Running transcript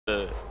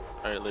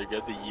Alright, Larry,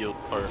 get the yield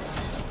part.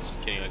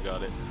 Just kidding, I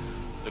got it.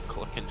 The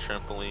Cluckin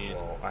trampoline.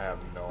 Well, I have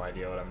no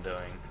idea what I'm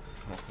doing.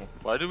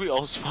 Why did we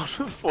all spawn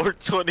with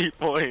 420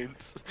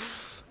 points?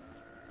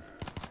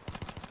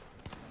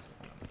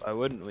 Why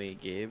wouldn't we,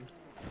 Gabe?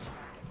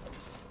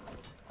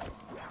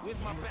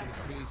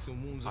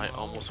 I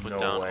almost went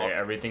No down. way,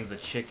 everything's a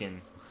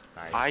chicken.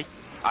 Nice.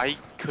 I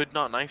could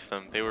not knife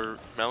them. They were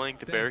meleeing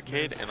the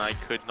barricade, and I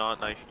could not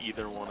knife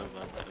either one of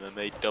them. And then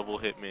they double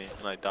hit me,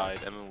 and I died.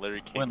 And then Larry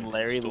came in When and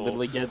Larry stole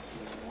literally gets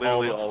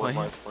literally all all the of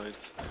my points.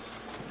 points.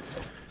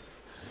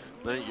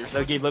 Larry, you're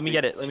No, Gabe, let me big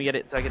get it. Let me get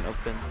it so I can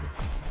open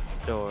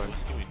doors.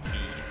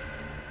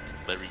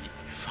 Larry, you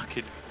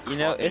fucking. You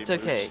know, it's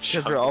okay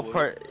because we're all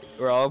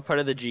part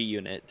of the G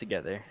unit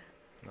together.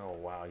 Oh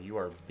wow, you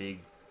are big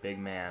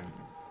man.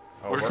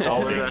 Oh, We're all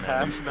dollar big and a men.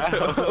 half now.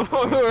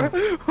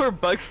 we're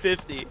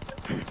 $1.50.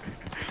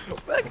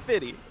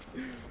 $1.50.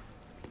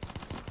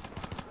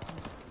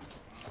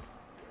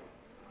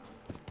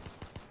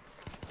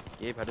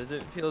 Gabe, how does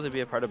it feel to be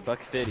a part of $1.50?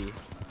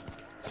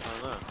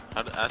 I don't know.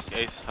 How to ask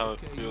Ace how it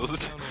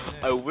feels.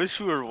 I wish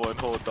we were $1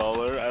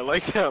 whole. I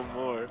like that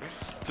more.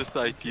 Just the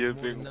idea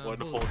of being $1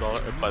 whole.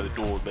 And by the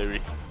door,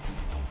 Larry.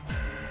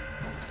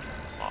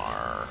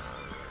 Arr.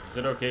 Is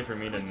it okay for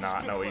me to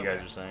not know what you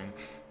guys are saying?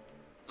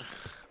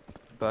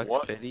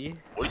 $1.50?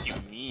 What do you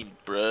mean,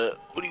 bruh?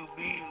 What do you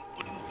mean?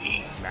 What do you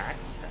mean? Mac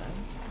 10?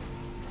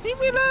 Leave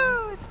me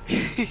alone!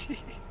 Leave me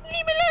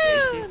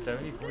alone!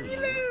 AK-74 Leave me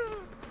alone!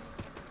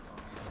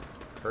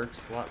 Perk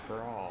slot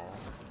for all.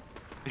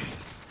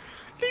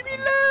 Leave me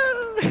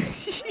alone!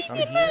 I'm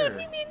here.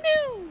 Leave me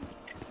alone!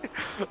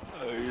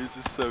 Oh, yours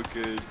is so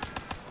good.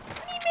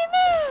 Leave me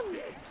alone!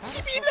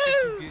 Leave me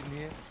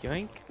alone!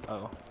 Yoink?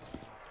 Oh.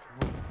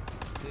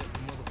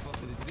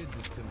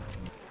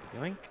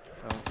 Yoink?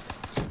 Oh.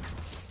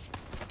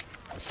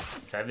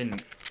 7.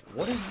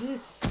 What is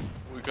this?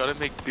 We gotta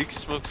make Big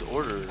Smoke's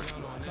order.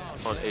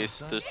 On Ace,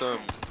 there's a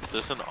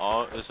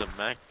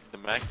Mac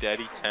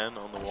Daddy 10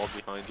 on the wall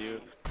behind you,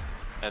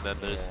 and then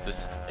there's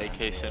this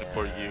AK sin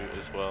for you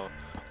as well.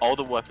 All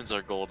the weapons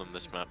are gold in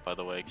this map, by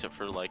the way, except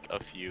for like a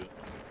few.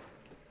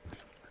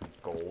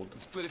 Gold.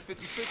 Split it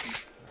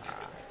 50-50.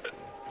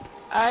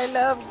 I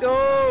love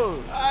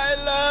gold! I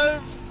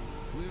love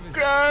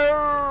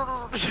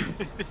gold.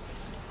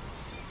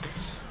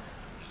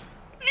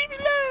 Leave me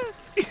alone.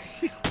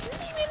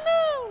 Leave me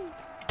alone!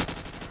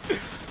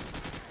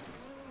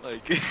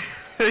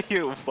 Like,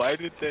 yo, why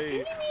did they?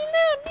 Leave me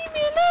alone! Leave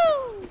me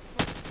alone!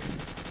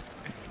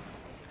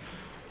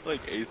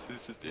 Like, Ace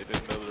is just in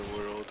another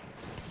world.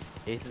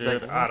 Ace is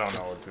Dude, like, I don't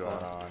know what's going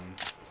on.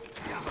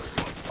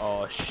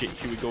 oh shit,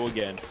 here we go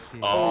again.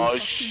 Oh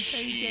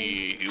shit,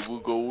 here we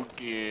go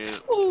again.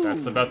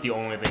 That's about the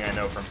only thing I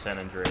know from San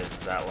Andreas is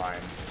that line.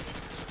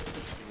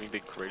 You mean the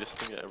greatest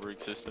thing that ever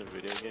existed in a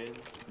video game?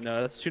 No,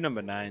 that's 2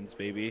 number 9s,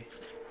 baby.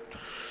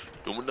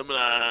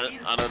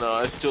 I don't know,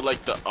 I still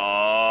like the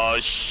oh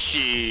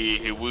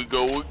shit, here we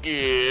go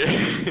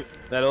again.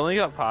 That only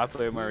got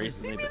popular more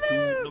recently, but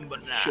 2 number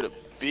 9. Shut up,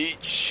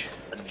 bitch.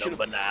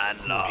 Number 9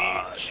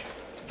 large.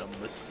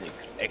 Number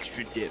 6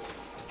 extra dip.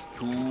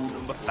 2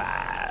 number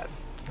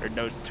 5s. Or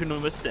no, it's 2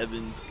 number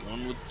 7s,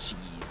 1 with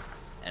cheese,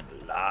 and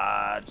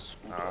large.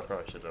 Oh, I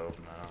probably should have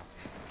opened that up.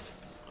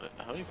 Wait,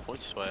 how many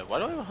points do I have? Why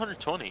do I have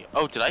 120?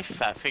 Oh, did I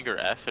fat finger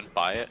F and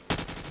buy it?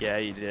 Yeah,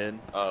 you did.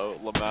 Oh,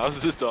 Lamau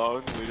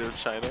Zedong, leader of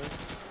China.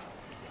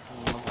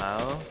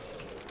 Wow.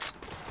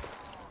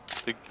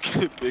 The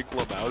big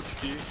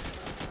Lamowski.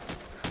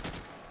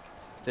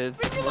 Did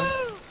someone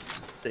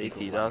say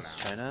DDoS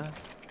China?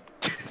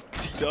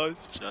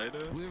 DDoS China?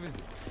 Where is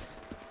it?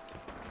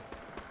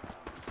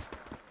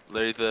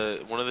 Larry,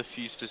 one of the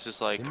fuses is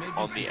like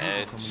on the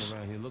edge.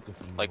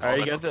 Like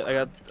Alright, on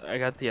I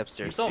got the You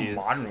upstairs sell fuse.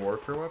 modern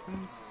warfare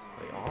weapons?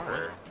 They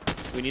are.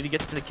 We need to get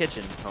to the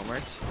kitchen, Homer.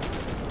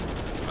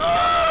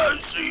 Ah,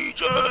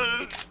 CJ!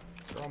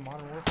 These are all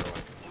modern warfare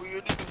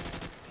weapons.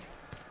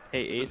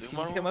 Hey Ace,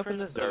 can you come up in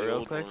this door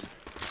real quick?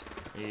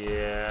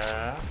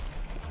 Yeah.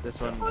 This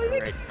one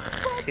right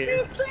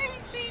here.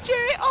 CJ,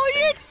 oh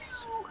yeah!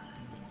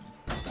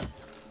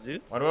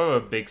 Zoot? Why do I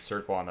have a big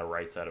circle on the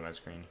right side of my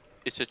screen?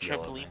 It's a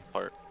Yellow trampoline thing.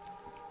 part.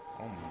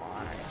 Oh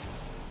my.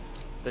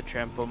 The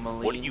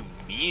trampoline. What do you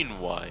mean,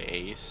 why,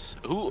 Ace?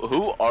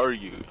 Who are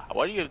you?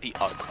 Why do you have the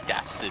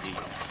audacity?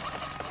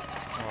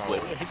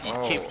 Wait, you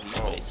can't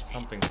believe it.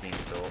 Something's being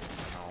built.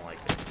 I don't like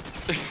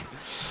it.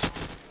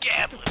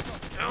 Gablins!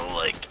 I don't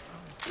like.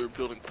 We're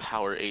building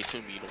power, Ace,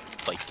 and you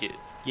don't like it.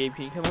 Gabe,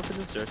 can you come up in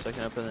this door so I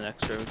can open the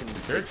next door? We can.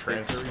 Is there a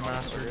transfer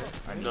remaster?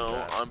 I need No,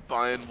 that. I'm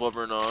buying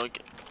Wubbernog.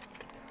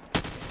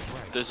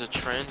 There's a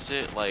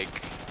transit like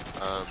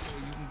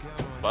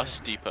bus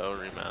depot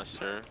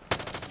remaster.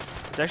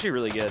 It's actually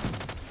really good.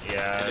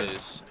 Yeah. It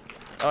is.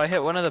 Oh, I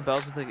hit one of the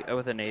bells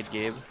with a nade,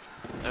 Gabe.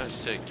 That was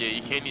sick. Yeah,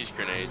 you can use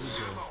grenades,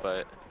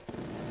 but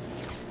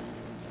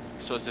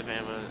explosive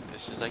ammo.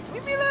 It's just like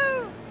leave me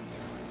alone.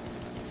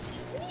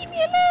 Leave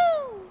me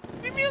alone.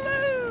 Leave me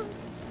alone.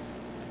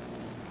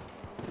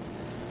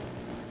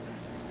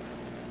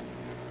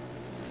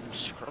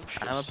 Scrumptious.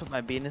 I'm gonna put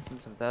my penis in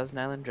some Thousand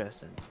Island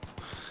dressing.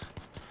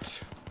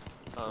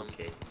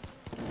 Okay.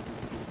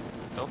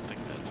 I don't think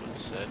that's what's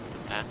said.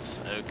 But that's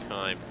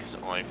okay because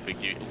I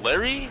figure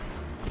Larry,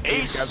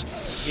 Ace.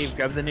 Gabe,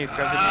 grab the nuke.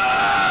 Grab the nuke.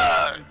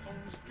 Ah!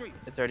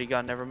 It's already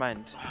gone. Never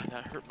mind.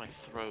 That hurt my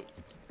throat.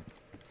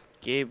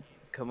 Gabe,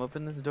 come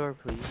open this door,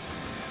 please.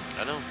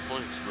 I don't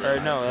point. Or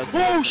no, that's.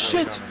 Oh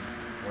shit!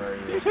 Where are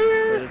you? He's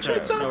here!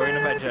 No, we're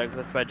gonna buy Jug.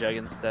 Let's buy Jug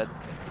instead.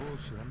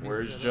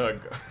 Where's Jug?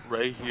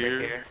 Right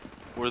here,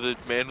 where the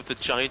man with the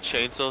giant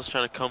chainsaw is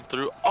trying to come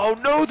through. Oh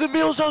no, the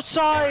meal's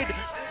outside!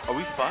 Are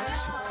we fucked?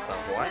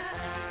 What?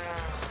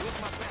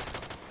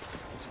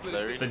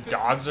 Larry? The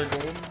dogs are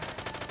going?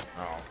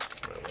 Oh,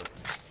 really?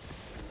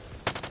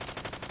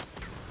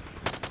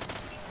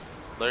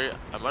 Larry,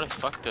 I might have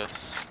fucked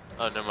us.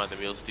 Oh, never mind, the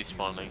meal's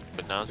despawning,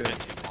 but now it's gonna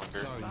take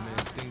longer.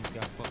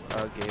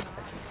 Oh, Gabe, I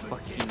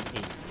fucking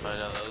hate. I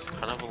know, that was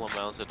kind of a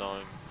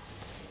Lamauzadong.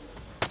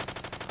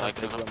 I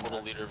kind of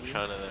pulled a leader of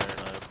China there,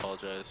 and I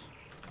apologize.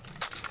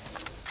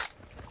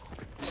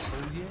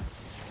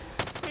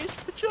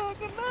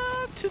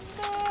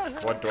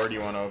 What door do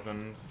you want to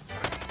open?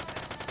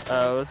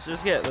 Let's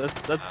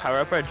power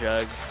up our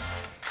Jug.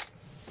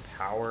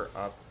 Power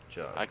up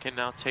Jug. I can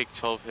now take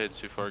 12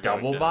 hits before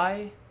Double going down.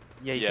 buy?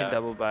 Yeah, you Yeah. can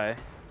double buy.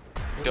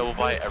 Double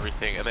buy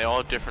everything, and they all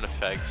have different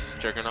effects.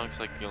 Juggernaut's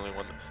like the only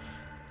one that,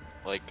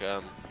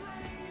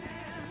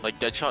 like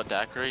Deadshot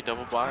Daiquiri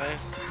double buy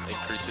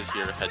increases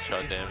your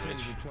headshot damage,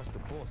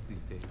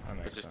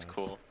 which is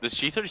cool. This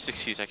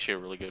G36C is actually a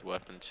really good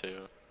weapon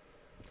too.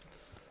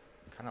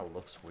 Kind of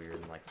looks weird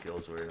and like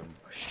feels weird.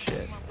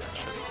 Shit.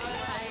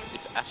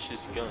 It's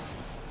Ash's gun.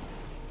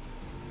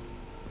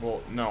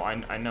 Well, no,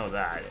 I know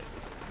that,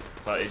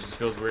 but it just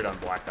feels weird on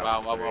Black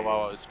Ops.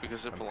 Wow. It's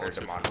because it belongs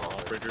to compared to a Modern female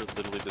Warfare. operator.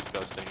 Literally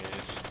disgusting,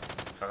 Ace.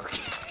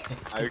 Okay.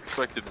 I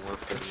expected more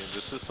from you.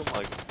 This is some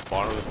like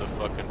bottom of the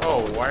fucking.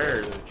 Oh,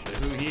 wired.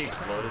 Who he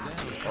exploded?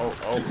 Oh,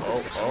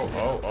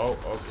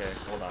 okay,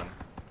 hold on.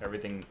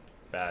 Everything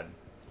bad.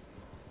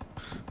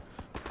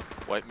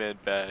 White man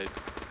bad.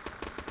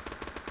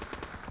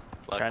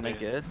 Black China man.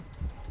 good.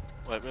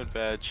 White man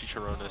bad.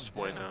 Chicharrones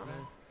bueno.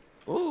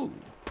 Ooh.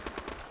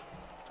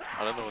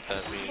 I don't know what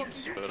that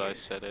means, but I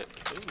said it.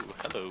 Ooh,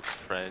 hello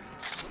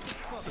friends.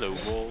 Hello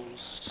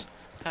wolves.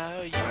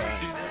 How you doing?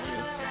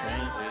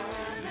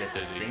 Get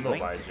the single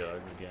buy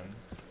Jug again.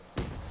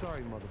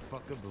 Sorry,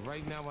 motherfucker, but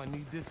right now I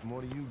need this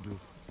more than you do.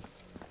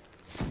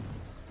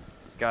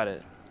 Got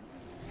it.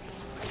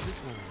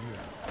 This one's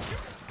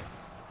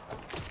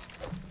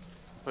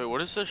new. Wait, what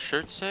does this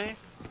shirt say?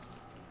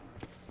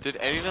 Did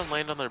any of them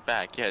land on their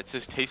back? Yeah, it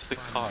says taste the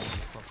cock.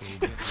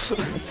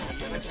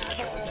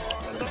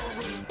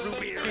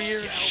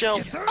 Beer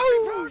shelf.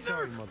 Oh!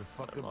 Sorry,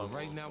 motherfucker, but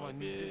right now I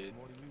need this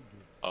more than you do.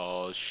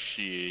 Oh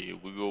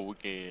shit, we go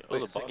again. Oh,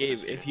 Wait, the so box Gabe,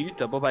 is here. if you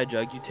double buy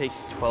Jug, you take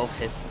 12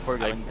 hits before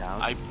going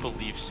down. I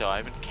believe so. I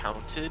haven't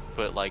counted,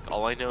 but like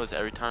all I know is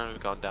every time I've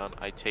gone down,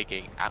 I take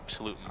a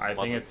absolute. I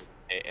think it's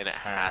and it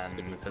has to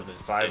 10 be because it's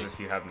within 5 state. if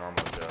you have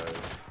normal Jug.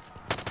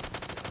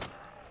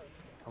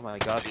 Oh my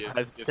god, You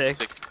have 5,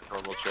 6.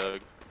 normal Jug.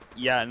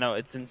 Yeah, no,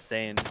 it's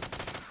insane.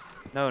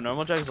 No,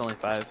 normal Jug is only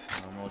 5.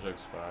 Normal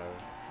Jug's 5.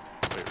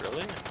 Wait,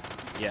 really?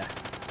 Yeah.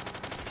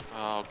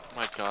 Oh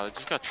my god, I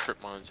just got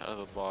trip mines out of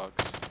the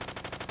box.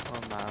 Oh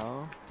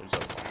no. There's a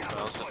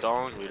Mouse the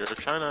dong, leader of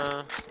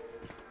China.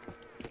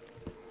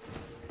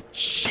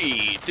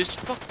 Shit, this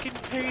fucking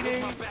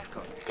payday.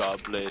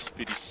 God bless,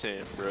 50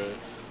 cent, bro.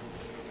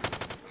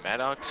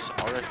 Maddox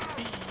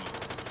RFB.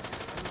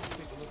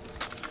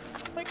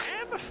 Like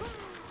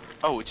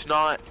oh, it's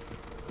not.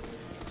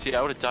 See,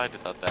 I would have died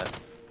without that.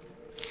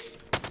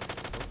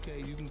 Okay,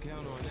 you can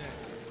count on that.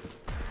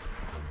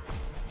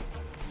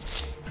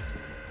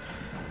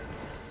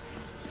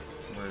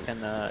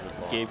 And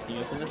Gabe, can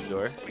you open this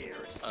door?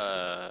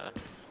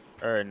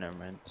 Or never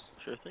mind.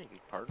 Sure thing,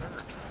 partner.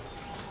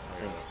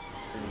 Thanks.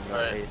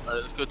 Alright,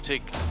 let's go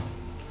take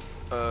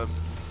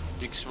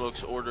Big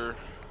Smoke's order.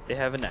 They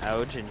have an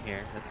ouch in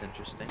here. That's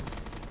interesting.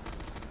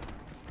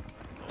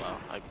 Wow,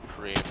 I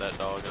pre-aimed that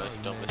dog and I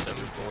still missed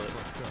every bullet.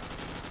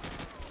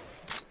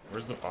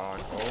 Where's the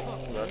box?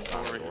 Oh, that's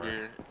not Over the door.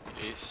 here,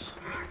 Ace.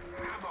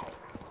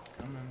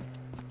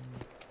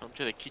 Come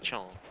to the kitchen.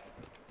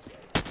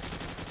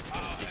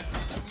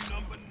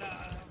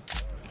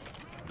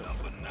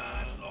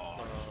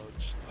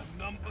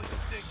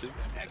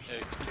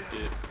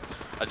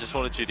 I just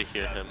wanted you to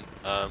hear him.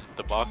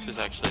 The box is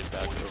actually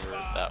back over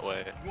that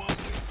way.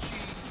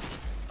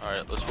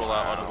 Alright, let's roll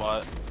out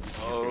Autobot.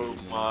 Oh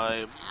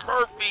my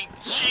Murphy,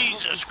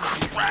 Jesus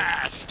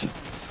Christ!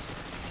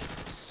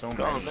 So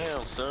Calm many.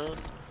 down, son.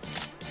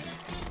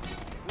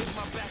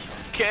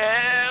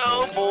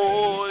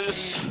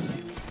 Cowboys!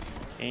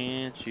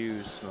 Can't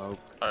you smoke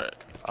Alright.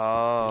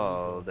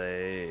 all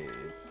day?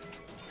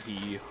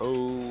 Hee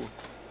ho,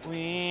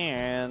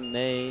 when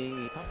they.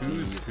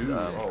 Who's who?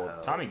 Oh,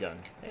 Tommy gun.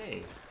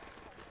 Hey.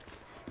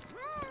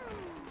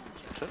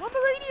 Turn on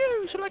the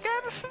radio, so like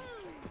I'm a fool.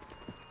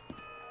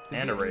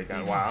 And a ray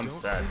gun. Wow, I'm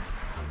sad.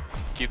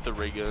 Keep the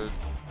ray gun.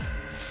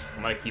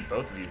 I might keep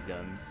both of these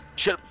guns.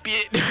 Shut up,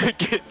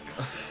 bitch!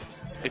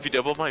 If you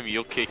double my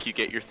mule kick, you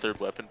get your third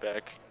weapon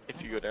back.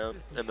 If you go down.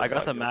 And I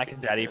got the mule Mac kick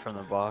and Daddy again. from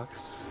the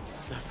box.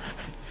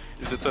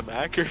 Is it the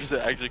Mac or is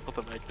it actually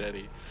called the Mac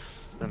Daddy?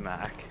 The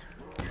Mac.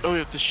 Oh, we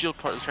have the shield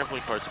part, the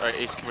trampoline parts. Alright,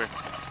 Ace, come here.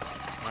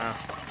 Ah.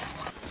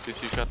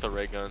 Because you've got the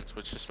ray guns,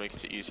 which just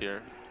makes it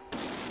easier.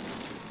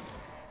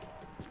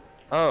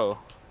 Oh.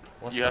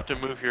 You have to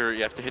move your,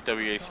 you have to hit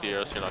WASD or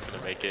else you're not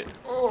gonna make it.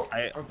 Oh,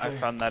 I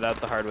found that out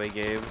the hard way,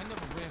 Gabe.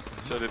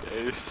 So did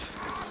Ace.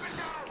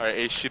 Alright,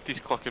 Ace, shoot these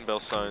Cluckin bell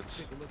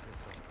signs.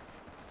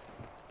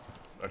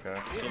 Okay.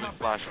 It's only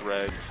flash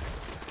red.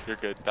 You're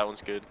good. That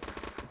one's good.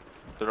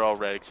 They're all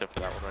red except for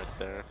that one right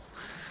there.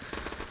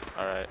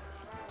 Alright.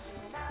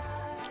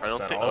 I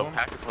don't think. Oh,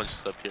 Pack a Punch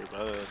is up here, but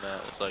other than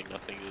that, it's like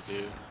nothing to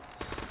do.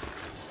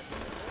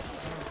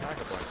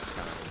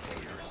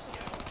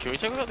 Can we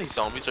talk about these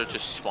zombies are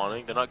just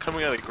spawning? They're not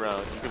coming out of the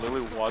ground. You can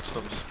literally watch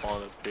them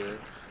spawn up here.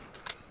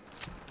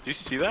 Do you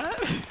see that?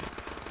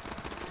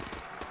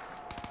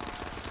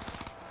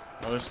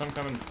 No, there's some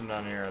coming from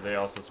down here. Are they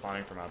also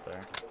spawning from out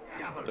there?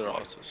 They're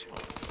also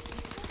spawning.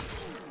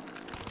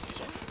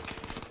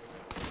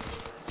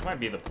 This might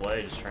be the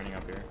play, just training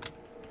up here.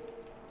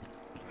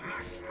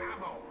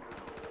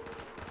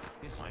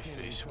 My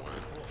face one.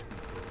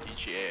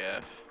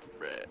 DGAF.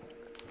 Red.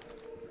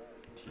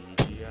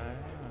 TGI.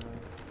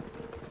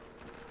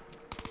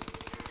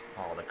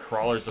 Oh, the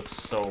crawlers look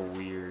so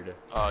weird.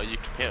 You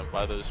can't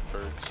buy those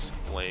perks.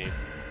 Lame.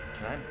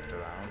 Can I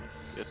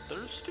bounce? You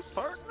thirsty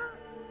partner?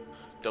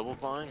 Double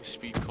buying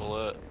speed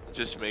cola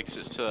just makes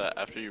it so that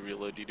after you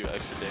reload you do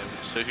extra damage.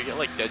 So if you get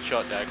like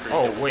Deadshot Dagger.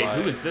 Oh wait,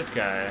 who is this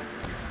guy?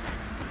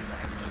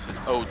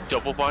 Oh,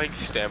 double buying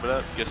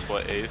stamina. Guess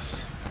what,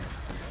 Ace?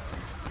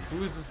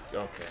 Who is this?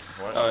 Okay,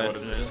 what? Oh, What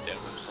is it?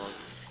 Stamina song.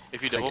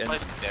 If you double buy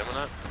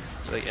stamina,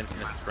 Like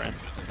infinite sprint.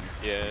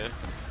 yeah.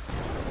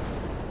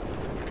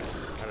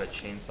 I have a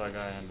chainsaw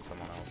guy and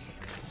someone else.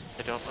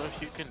 I don't know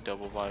if you can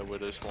double buy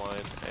Widow's Wine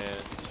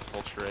and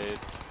Vulture.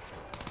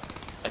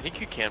 I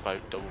think you can buy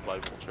double buy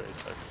Vulture.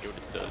 I forget what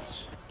it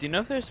does. Do you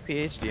know if there's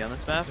PhD on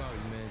this map? Sorry,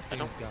 man. I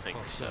don't Things got think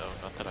fucked so.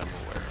 up. Not that I'm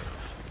aware of.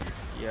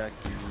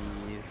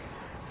 Yuckies.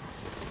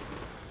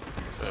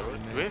 Wait,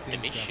 do we have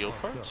any shield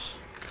parts?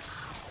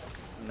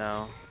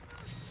 No.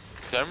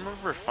 'Cause I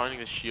remember finding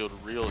the shield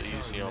real easy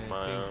Sorry, on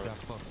my man. Things own. got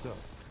fucked up.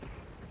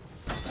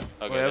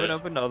 Okay, We haven't there's-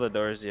 opened all the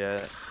doors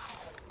yet.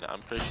 Nah,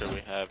 I'm pretty sure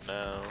we have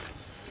now.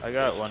 I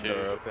got There's one door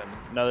two. open.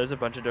 No, there's a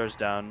bunch of doors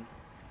down.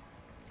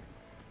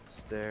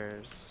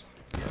 Stairs.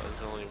 No,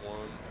 there's only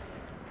one.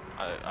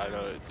 I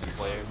know it's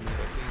Sorry, lame. man.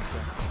 Things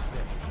got fucked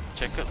up.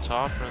 Check up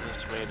top or in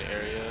this main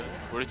area.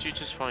 Where did you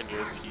just find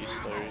your piece,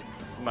 Larry?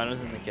 Mine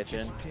was in the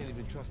kitchen. You can't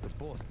even trust the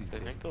boss these I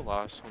days. think the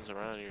last one's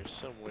around here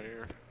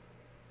somewhere.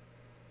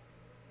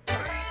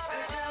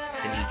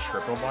 Can you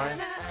triple buy?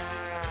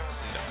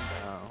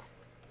 No.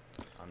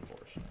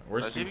 Unfortunate.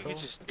 Where's Imagine if you people?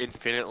 could just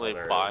infinitely Oh,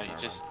 there it buy,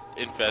 is. just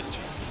invest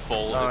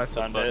full Oh, I into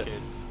found it.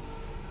 fucking.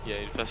 Yeah,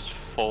 invest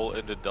full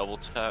into double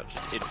tap,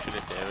 just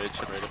infinite damage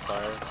and rate of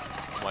fire.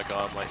 Oh my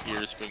god, my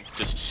ears being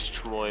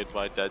destroyed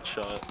by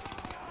Deadshot.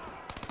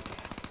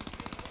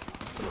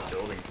 The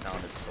building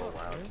sound is so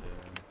loud too.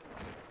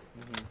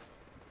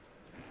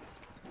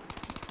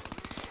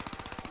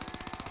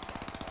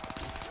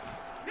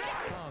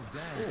 Calm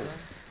down,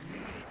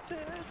 son.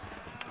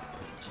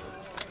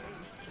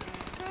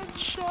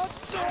 Deadshot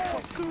so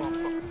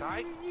good.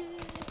 I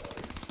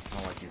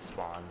don't like these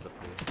spawns up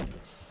here.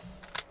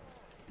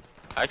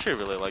 I actually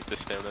really like the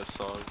stamina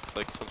song. It's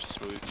like some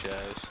smooth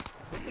jazz.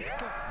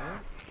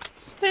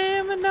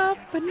 Stamina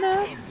up and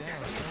up. Calm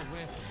down, son.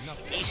 Ran from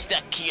nothing.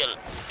 Insta kill.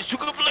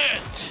 Sugar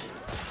blend.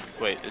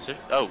 Wait, is there?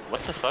 Oh,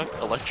 what the fuck?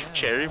 Electric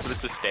cherry, but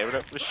it's a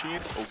stamina machine.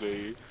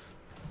 Okay.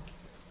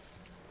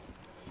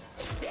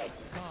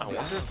 I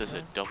wonder if there's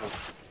a double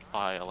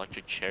buy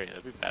electric cherry.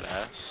 That'd be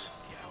badass.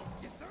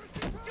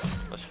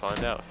 Let's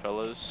find out,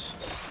 fellas.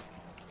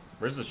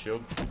 Where's the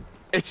shield?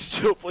 It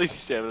still plays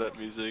stamina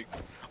music.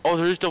 Oh,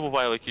 there is double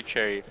buy electric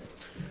cherry.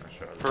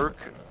 Perk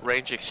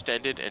range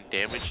extended and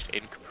damage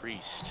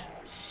increased.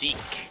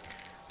 Seek.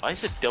 Why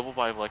is the double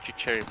buy electric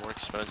cherry more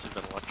expensive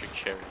than electric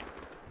cherry?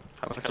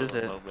 How It's much kind is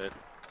of a it? moment.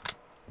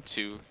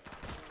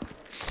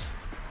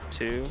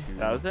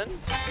 2,000?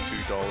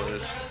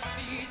 $2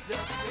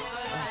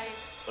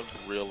 of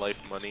real life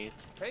money.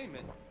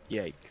 Payment.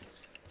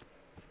 Yikes.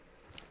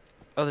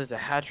 Oh, there's a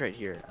hatch right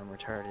here. I'm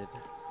retarded.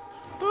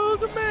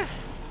 Boogerman,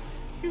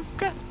 you've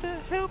got to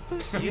help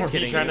us. Were you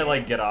kidding trying me? to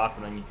like get off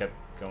and then you kept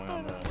going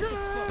on the...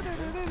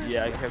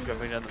 Yeah, I kept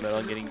jumping down the middle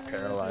and getting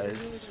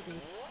paralyzed.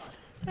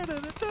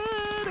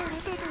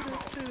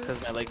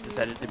 Because my legs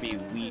decided to be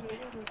weak.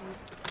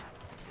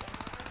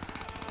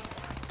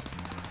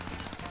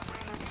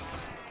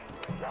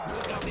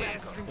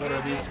 What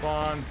are these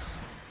spawns?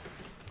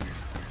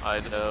 I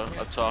know,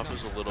 up top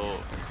is a little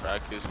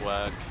cracked as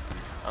whack.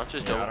 I'm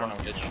just Yeah, I double don't my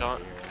know headshot.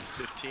 what's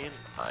going 15?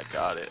 I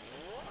got it.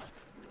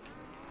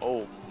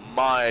 Oh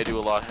my, I do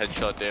a lot of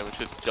headshot damage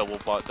with double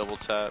bot, double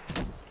tap.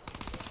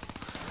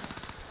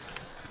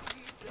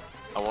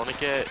 I want to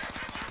get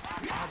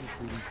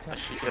Obviously, these I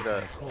should temperatures get a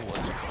are cold.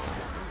 what's it called?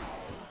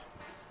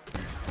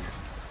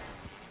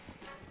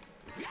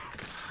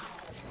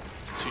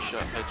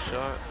 Two-shot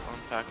headshot on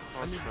pack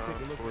I need to take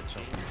a look at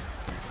 14.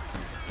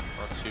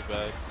 Not too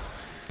bad.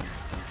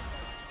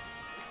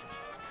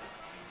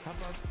 How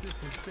about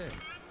this instead?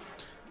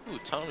 Ooh,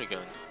 Tommy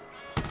gun.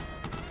 Oh,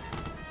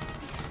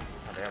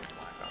 they have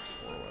Black Ops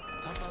 4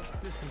 weapons. How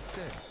about this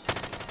instead?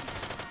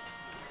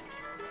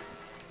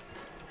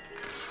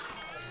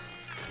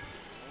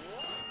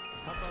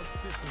 How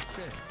about this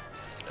instead?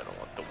 I don't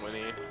want the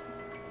Winnie.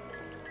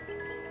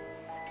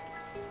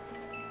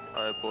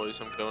 Alright boys,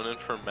 I'm going in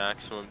for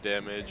maximum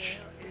damage.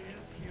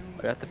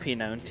 I got the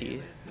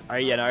P90.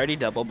 Alright, yeah, I already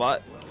double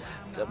bought.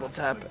 Double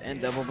tap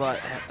and double bought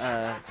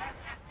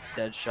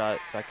dead shot,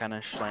 so I kind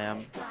of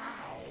slam.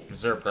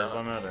 Is there a perk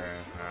limit or?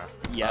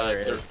 Yeah,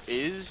 there There is.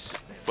 is,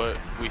 but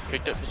we've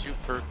picked up 2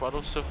 perk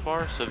bottles so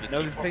far, so the No,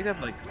 we've default... picked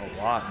up like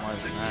a lot more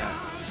than that.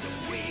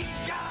 Really?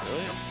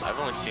 I've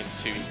only seen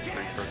 2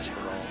 free perks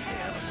for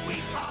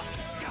all.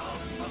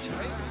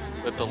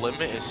 But the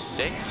limit is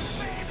 6.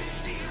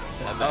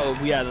 And then, Oh,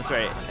 yeah, that's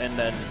right. And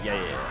then,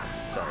 yeah.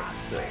 Sorry.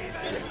 So,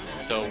 yeah.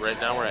 so right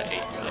now we're at 8,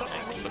 I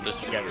think. But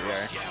this Yeah, we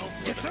are.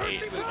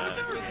 8 and that.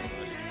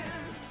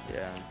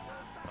 Yeah.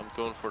 I'm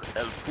going for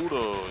El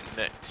Puro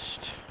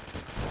next.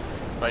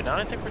 Right now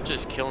I think we're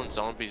just killing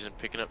zombies and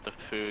picking up the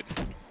food.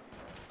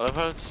 I love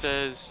how it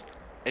says,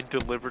 and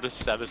deliver to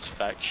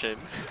satisfaction.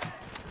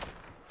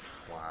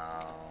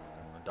 Wow.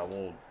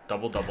 Double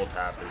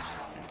tap is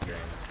just insane.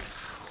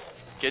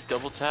 Get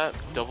double tap,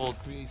 double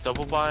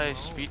buy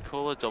speed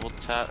cola, double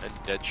tap and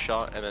dead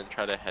shot, and then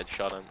try to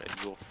headshot him and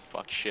you'll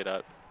fuck shit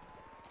up.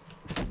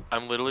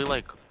 I'm literally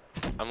like,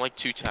 I'm like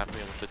 2-tapping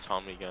him with the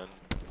Tommy gun.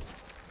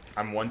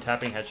 I'm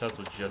 1-tapping headshots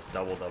with just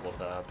double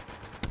tap.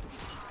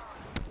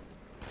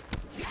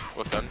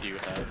 What gun do you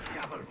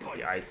have?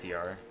 The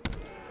ICR.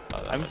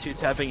 Oh, I'm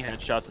 2-tapping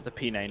headshots with the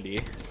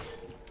P90.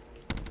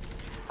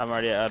 I'm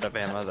already out of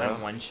ammo though.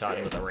 I'm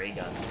 1-shotting with a ray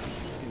gun.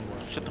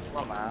 Shut the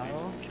fuck up.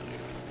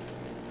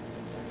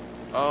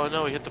 Oh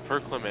no, he hit the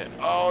perk limit.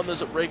 Oh, and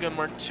there's a ray gun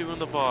Mark II in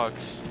the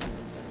box.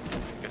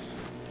 I guess.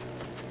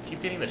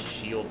 Keep getting the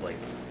shield like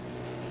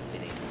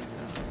hitting.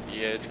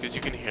 Yeah, it's because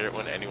you can hear it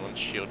when anyone's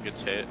shield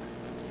gets hit.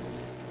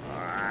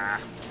 Ah.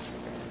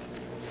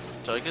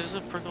 So I guess the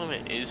perk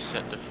limit is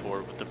set to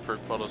 4, but the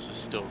perk bottles has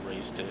still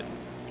raised it.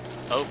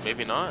 Oh,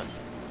 maybe not.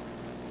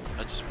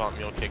 I just bought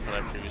Mule Kick when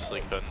I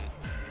previously couldn't.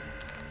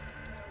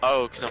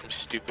 Oh, because I'm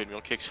stupid.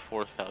 Mule Kick's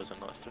 4,000,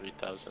 not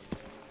 3,000.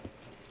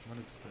 What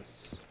is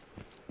this?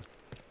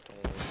 Don't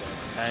worry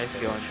about Nice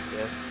going,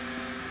 sis. it.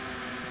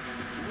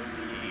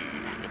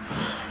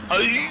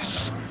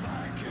 Ice!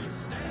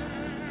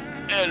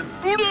 El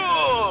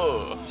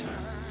Puro!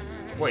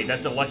 Wait,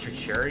 that's electric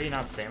cherry,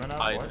 not stamina?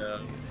 I What? know.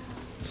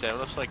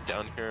 Stamina's like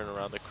down here and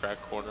around the crack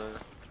corner.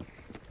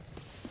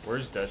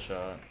 Where's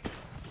Deadshot?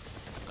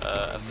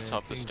 At the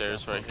top of the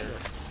stairs right here.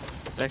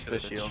 Next to the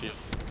shield.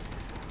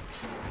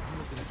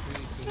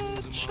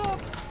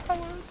 Deadshot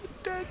power,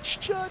 the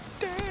Deadshot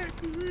dagger.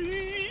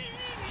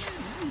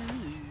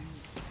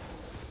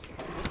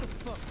 What the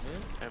fuck,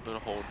 man? I put a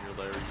hole in your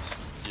Larry's.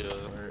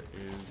 Yeah. Where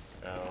is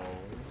L?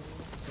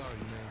 Sorry,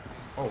 man.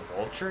 Oh,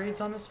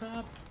 Vulturade's on this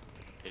map?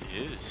 It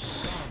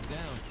is. Calm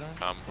down,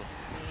 son.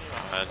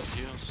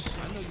 Adios.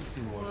 I know you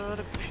seen worse. What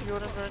a pure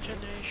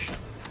imagination.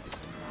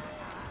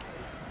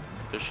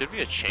 There should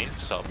be a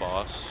chainsaw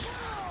boss.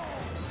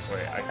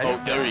 Wait, Oh,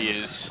 there he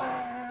is.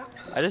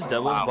 I just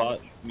double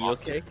bought Mule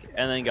Kick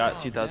and then got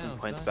 2,000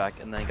 points back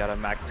and then got a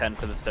Mac 10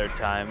 for the 3rd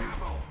time.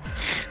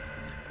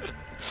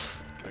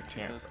 I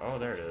can't. Oh,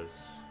 there it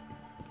is.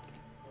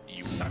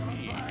 You Right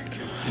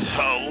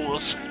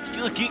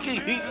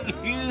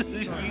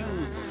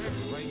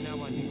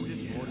now, I need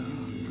this more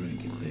than you.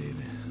 Drink it,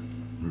 baby.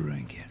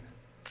 Drink it.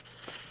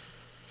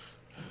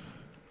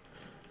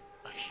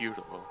 a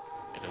hero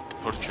in a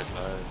torture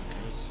land.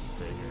 Let's just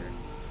stay here.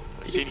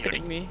 Are you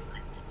kidding me?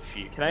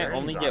 Can I There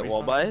only is get zombies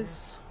wall now?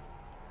 buys?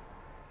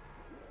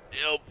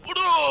 El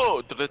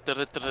Puro!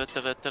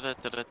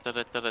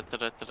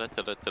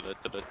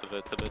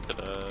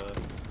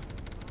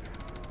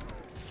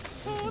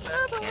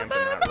 Just camp in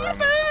that room.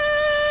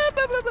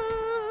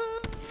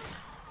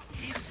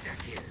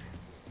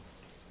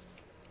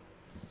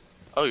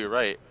 Oh, you're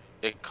right.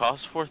 It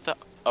costs 4,000.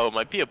 Oh, it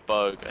might be a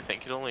bug. I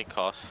think it only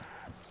costs.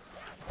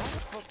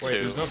 Wait, 2.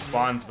 there's no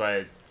spawns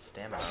by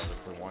stamina.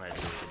 If we wanted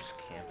to, we could just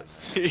camp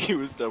in there. He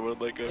was done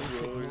with like a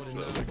More than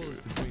enough bullets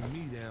to bring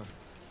me down.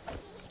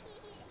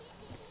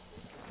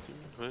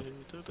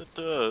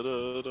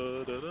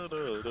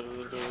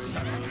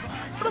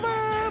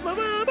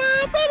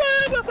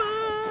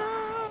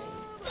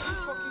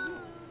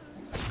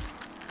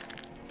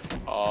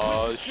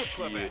 Oh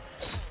shit.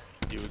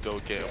 You would go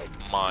get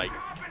my gun.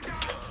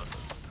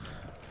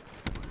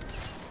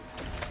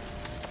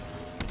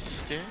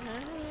 Stand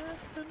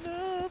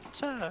up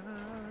time.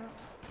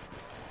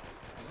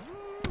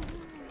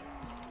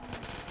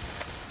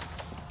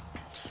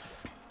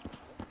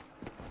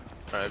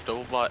 Alright, I've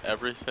double bought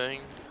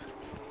everything.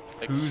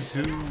 Who's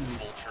who?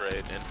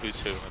 Ultrade and Who's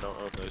Who. I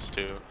don't own those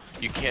two.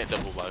 You can't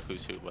double buy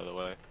Who's Who, by the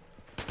way.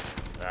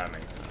 That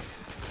makes sense.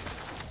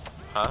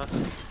 Huh?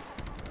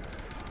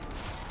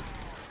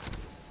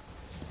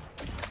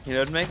 You know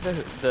what make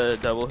the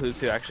double Who's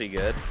Who actually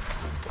good?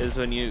 Is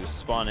when you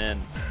spawn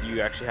in, you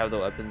actually have the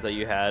weapons that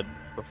you had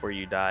before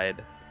you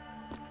died.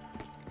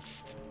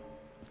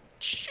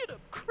 Shut up,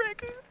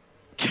 cracker!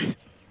 I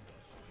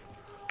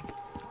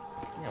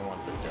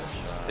want the dead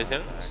shot. Does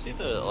anyone see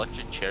the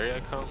electric cherry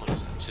icon?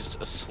 Looks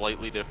just a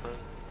slightly different.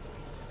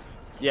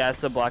 Yeah,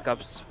 it's the Black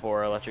Ops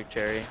 4 electric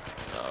cherry.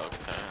 Oh,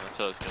 okay, that's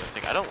what I was gonna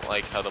think. I don't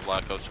like how the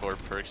Black Ops 4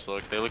 perks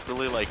look. They look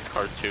really like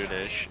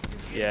cartoonish.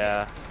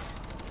 Yeah.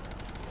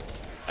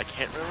 I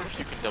can't remember if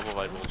you can double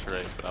buy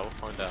Ultra, but I will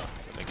find out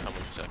in the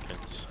coming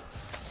seconds.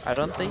 I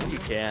don't think you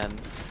can.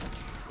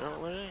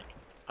 Really?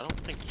 I don't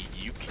think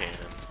you can.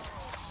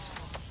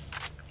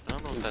 I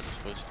don't know what that's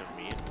supposed to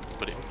mean,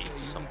 but it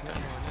means something.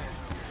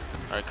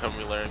 Alright, come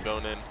Laren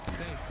going in.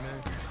 Thanks,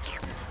 man.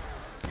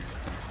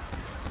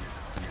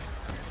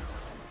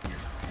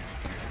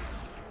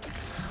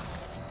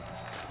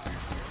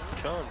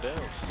 Calm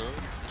down, son.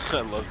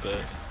 I love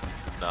that.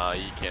 Nah,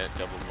 you can't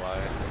double buy.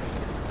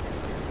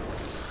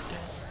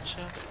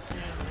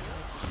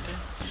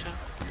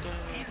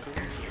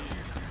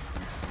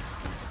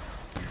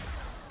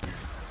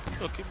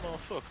 Lucky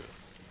motherfucker.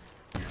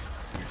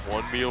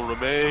 One meal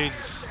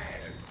remains.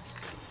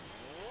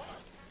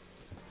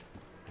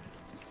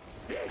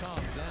 Calm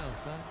down,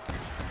 son.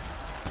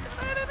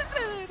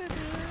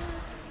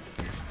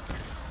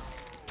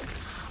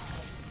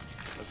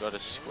 I got a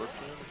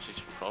scorpion, which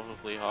is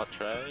probably hot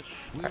trash.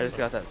 I just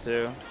got that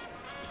too.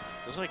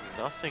 There's like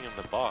nothing in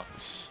the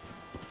box.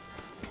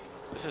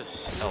 This is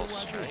so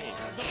strange.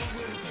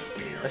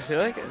 I feel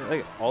like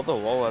all the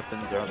wall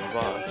weapons are on the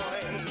box.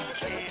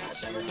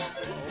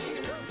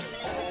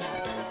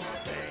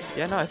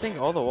 Yeah, no, I think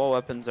all the wall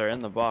weapons are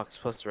in the box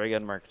plus the ray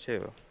gun Mark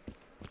II.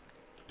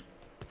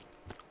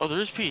 Oh,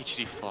 there's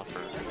PhD flopper.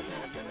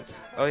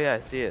 Oh yeah, I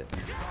see it.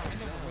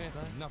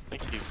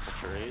 Thank you,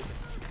 Ultrade.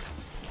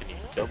 Can you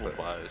double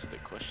buy is the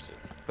question.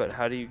 But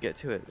how do you get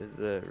to it is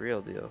the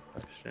real deal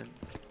question.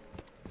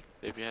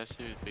 Maybe it has to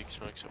do with Big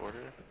Smoke's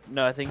order?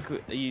 No, I think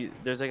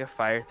there's like a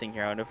fire thing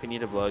here. I wonder if we need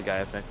to blow a guy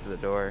up next to the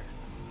door.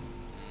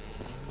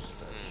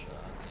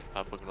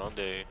 Papa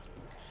Grande.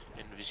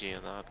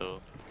 Envisionado.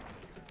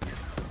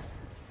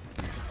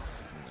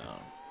 No.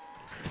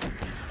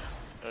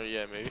 Oh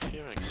yeah, maybe if you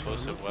have an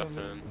explosive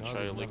weapon,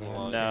 try to legal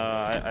launch. No,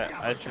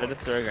 I tried to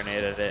throw a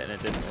grenade at it and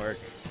it didn't work.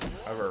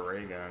 I have a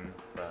ray gun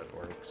that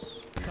works.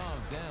 Calm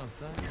down,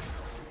 son.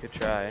 Good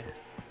try.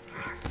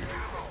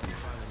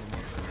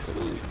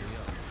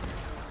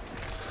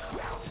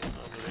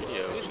 On the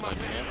radio, like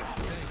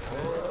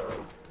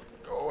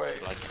Go away.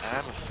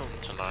 Anthem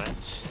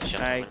tonight.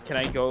 Can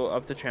I go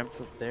up the tramp?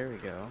 There we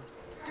go.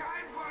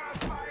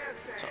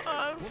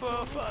 Time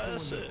for fire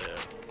sale.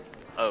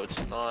 Oh,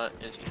 it's not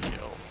instant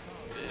kill.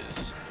 It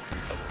is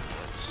double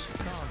points.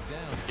 Calm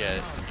down. Yeah,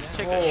 you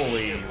take a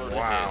Holy shitload of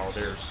wow, hits.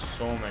 there's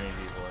so many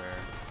people there.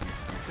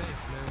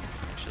 Thanks, man.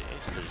 Actually,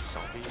 is there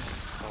zombies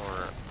or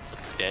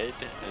dead?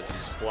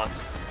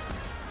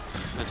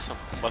 There's some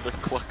mother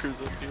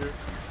cluckers up here.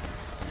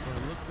 For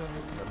the looks of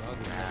it,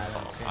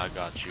 Oh, I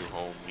got you,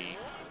 homie.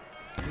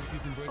 think you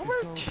can break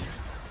this code?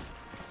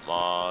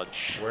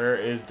 Maj. Where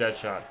is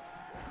Deadshot?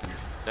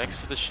 Next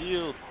to the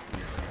shield.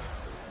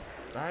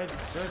 Died.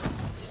 Good.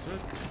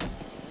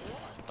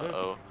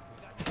 Uh-oh.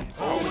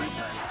 Oh.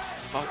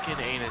 Fucking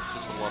anus,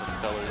 there's a lot of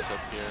colors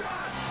up here.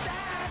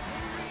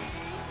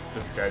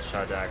 This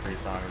Deadshot daiquiri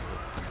song is the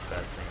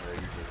best thing that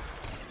exists.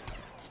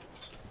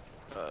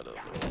 I don't know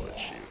what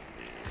you mean.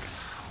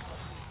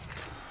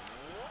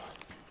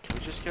 Can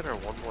we just get our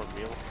one more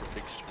meal for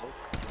Big Smoke?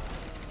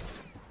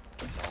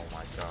 Oh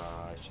my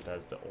gosh, it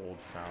has the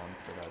old sound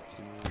for that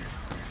too.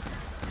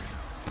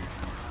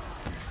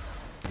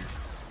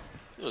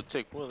 It'll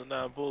take more than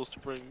 9 bulls to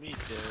bring me down.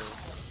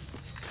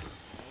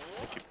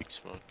 Thank you, Big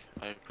Smoke.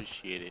 I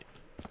appreciate it.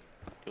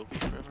 You'll be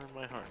forever in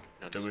my heart.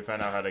 No, Did we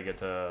find out how to get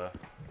to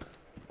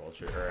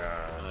Vulture or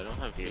I don't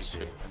have PC?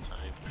 PC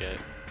time yet.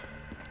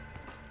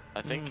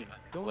 I think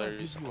don't I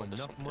Larry's give you onto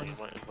enough something money?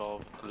 might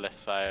involve left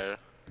fire.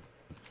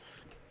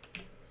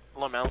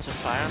 Amounts of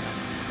fire,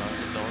 amounts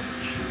of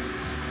orange.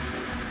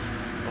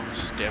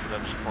 Oh, damn it,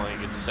 I'm just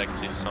playing its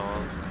sexy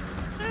song.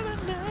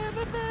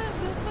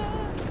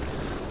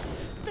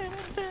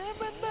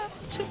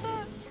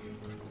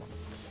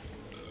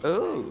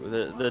 Oh,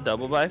 the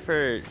double buy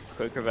for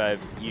quick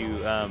revive.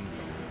 You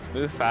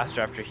move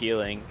faster after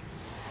healing.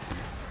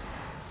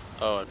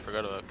 Oh, I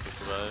forgot about quick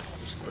revive.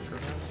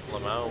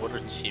 Lamau, what are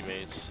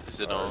teammates? Is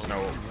it on?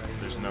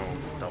 There's no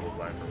double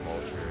blind for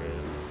Vulture.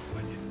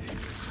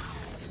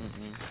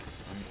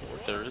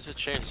 There is a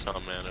chainsaw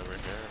man over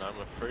here, and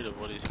I'm afraid of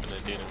what he's gonna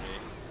do to me.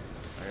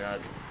 I got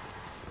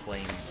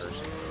flame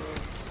person.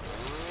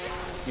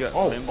 You got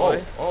flame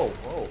boy?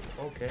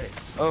 Okay.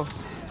 Oh,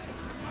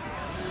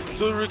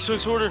 So Rick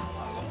Six order.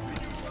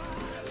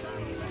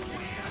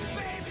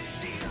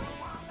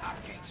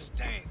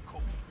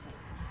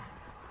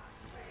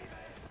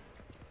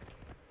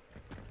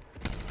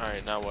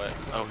 Alright, now what?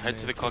 Oh, head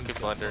to the Cluckin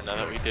blender now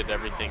that we did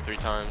everything 3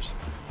 times.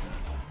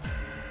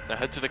 Now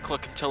head to the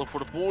Cluckin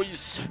teleporter,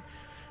 boys!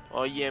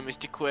 Oh yeah,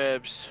 Mr.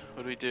 Quebs.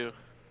 What do we do?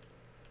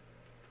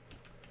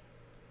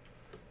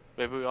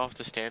 Maybe we all have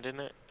to stand in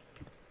it?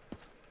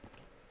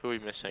 Who are we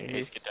missing?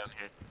 Ace, get down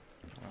here.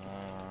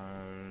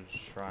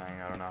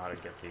 Trying. I don't know how to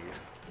get to you.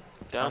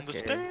 Down the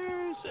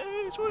stairs!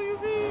 Ace, what do you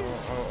mean?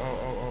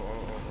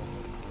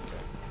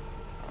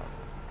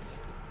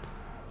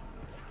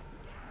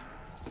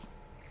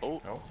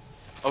 Oh. Oh.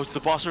 Oh, it's the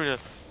boss arena.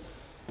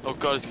 Oh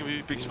god, it's gonna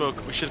be big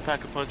smoke. We should have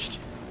pack-a-punched.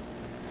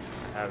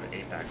 I have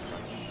 8 pack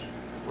punch.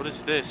 What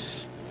is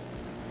this?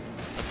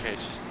 Okay,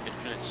 it's just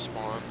infinite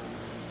spawn.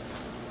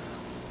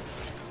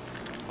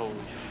 Holy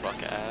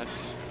fuck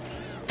ass.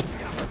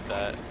 Fuck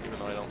that, even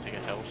though I don't think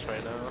it helps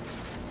right now.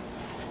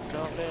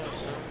 Calm down,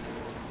 son.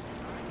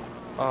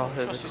 Oh,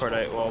 there's a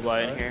cordite wall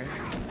by in here.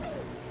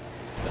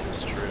 That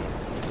is true.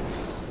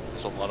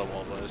 There's a lot of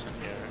wall buys in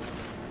here.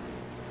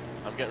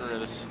 I'm getting rid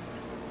of this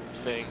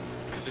thing,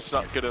 because it's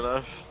not good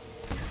enough.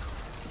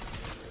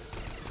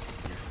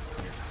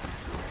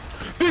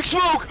 Big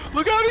smoke!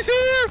 Look out, he's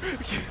here!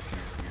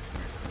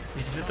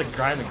 He's at the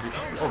grind.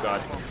 Oh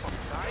god.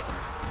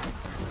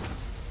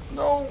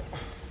 No!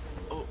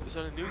 Oh, is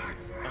that a nuke?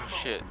 Oh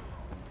shit.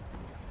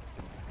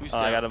 Who's Oh,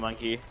 down? I got a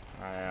monkey.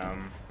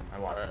 I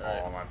lost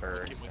all of my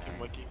birds.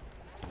 Monkey.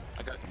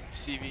 I got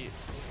CV.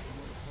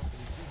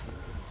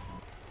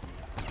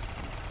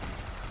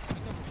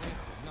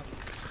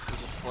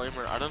 There's a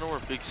flamer. I don't know where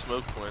Big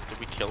Smoke went. Did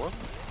we kill him?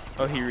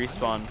 Oh, he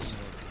respawned.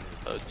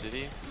 Oh, did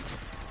he?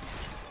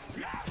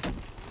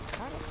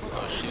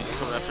 Oh shit, he's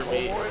coming after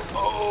me.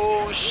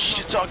 Oh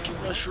shit, talking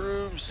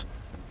mushrooms.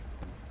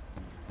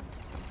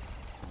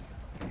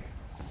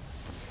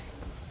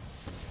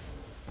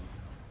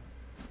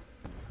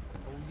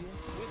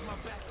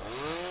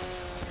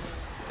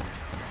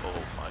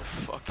 Oh my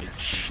fucking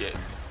shit.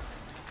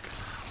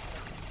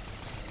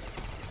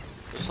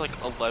 There's like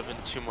 11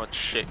 too much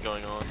shit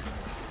going on.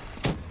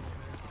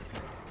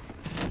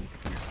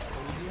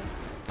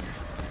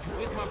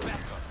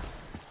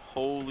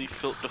 Holy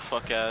filth the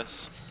fuck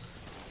ass.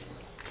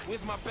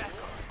 Where's my backup?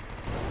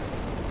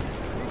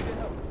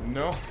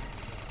 No.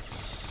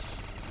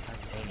 God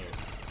dang it.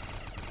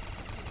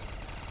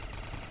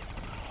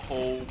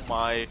 Oh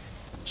my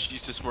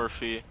Jesus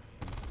Murphy.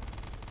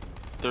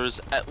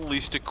 There's at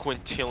least a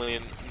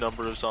quintillion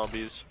number of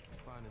zombies.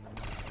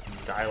 You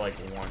die like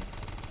once,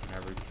 and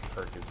every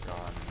perk is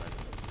gone.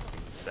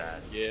 Like,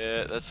 bad.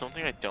 Yeah, that's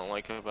something I don't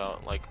like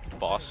about like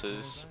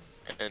bosses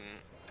and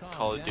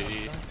Call of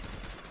Duty.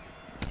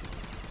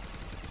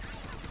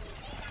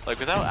 Like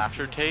without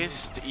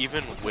aftertaste,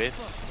 even with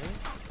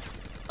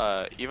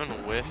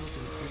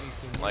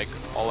like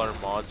all our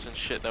mods and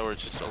shit that were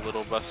just a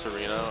little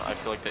Bustarino, I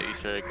feel like the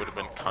Easter egg would have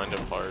been kind of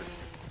hard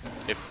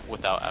if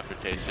without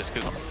aftertaste, just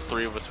because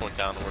 3 of us went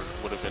down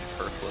would have been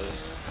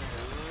perkless.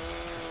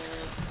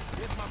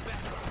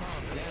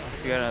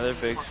 You got another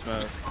big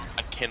smoke.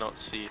 I cannot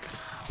see.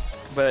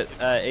 But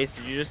Ace,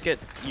 did you just get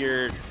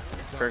your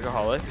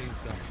perkaholic?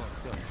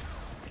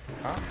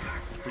 Huh?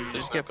 Did you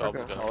There's just no get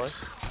gobble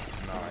perkaholic?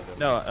 No, I didn't.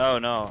 No, oh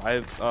no.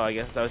 I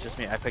guess that was just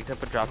me. I picked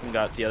up a drop and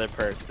got the other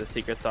perks, the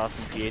secret sauce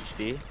and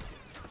PhD.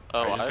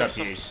 Oh, I I just have got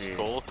some PhD.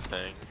 skull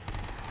thing.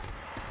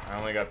 I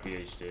only got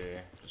PhD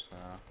just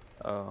now.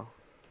 Oh.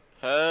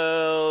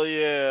 Hell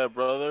yeah,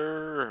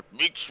 brother!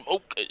 Big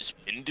Smoke has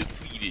been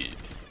defeated.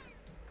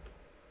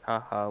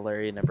 Haha,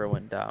 Larry never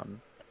went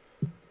down.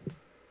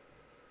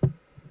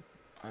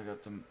 I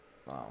got them.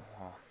 Oh,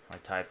 well, I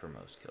tied for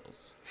most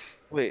kills.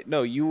 Wait,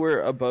 no, you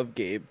were above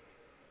Gabe.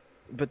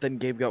 But then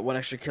Gabe got 1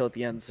 extra kill at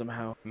the end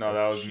somehow. No,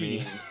 that was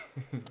me.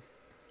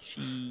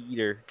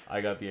 Cheater.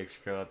 I got the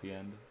extra kill at the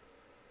end.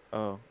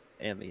 Oh,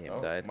 and the game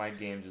Oh, died. my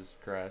game just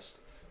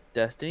crashed.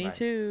 Destiny Nice.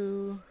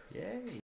 2. Yay.